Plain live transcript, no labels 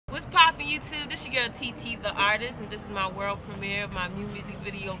YouTube? This your girl TT the artist, and this is my world premiere of my new music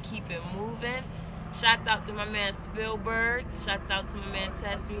video, Keep It Moving. Shouts out to my man Spielberg. Shouts out to my man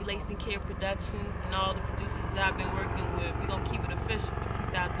Tessie, Lacing Care Productions, and all the producers that I've been working with. We're gonna keep it official for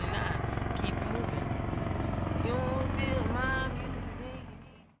 2009. Keep it moving. If you don't feel my music.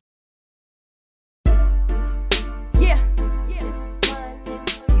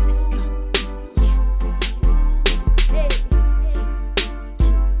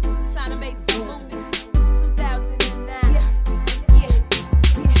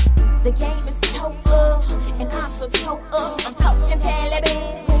 The game is so up, and I'm so toe up. I'm talking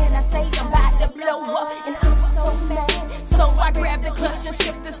Taliban when I say I'm about to blow up, and I'm so mad. So I grab the clutch and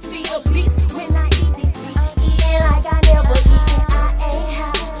shift the speed of beats. When I eat these beats, eating like I never eaten. I ain't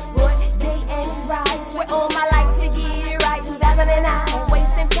high, but they ain't right. Swear all my life to get it right. 2009, I'm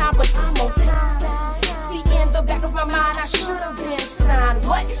wasting time, but I'm on time. See, in the back of my mind, I should have been signed.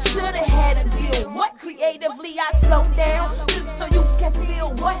 What? Should have had a deal. What? Creatively, I slow down just so you can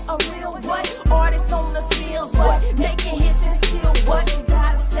feel what a real what artist on the field. What making hits and still what you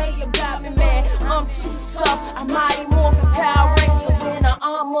gotta say about me, man? I'm too tough. I'm mighty more for Power Rangers in the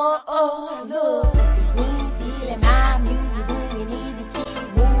armor of love. If you ain't feeling my music, then you need to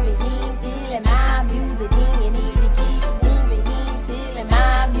keep moving. You ain't feeling my music, then you need to keep moving. You ain't feeling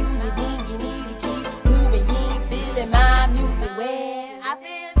my music, then you need to keep moving. You ain't feeling my music, well, I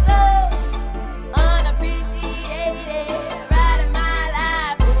feel so unappreciated.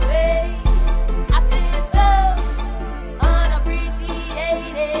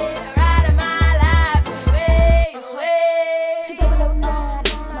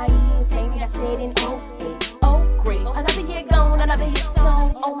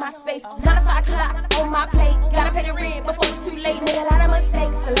 On my space, 9 to 5 o'clock on my plate. Gotta pay the rent before it's too late. Made a lot of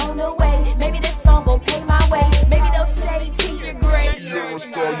mistakes along the way. Maybe this song gon' pay my way. Maybe they'll say to your grave,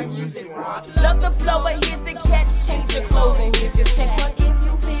 love the flow, but here's the catch. Change your clothing, here's your check. But if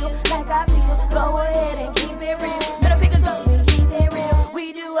you feel like I feel, go ahead and keep it real. Middle fingers up, we keep it real.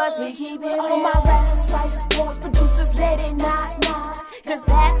 We do us, we keep it real. All my rappers, writers, poets, producers, let it not.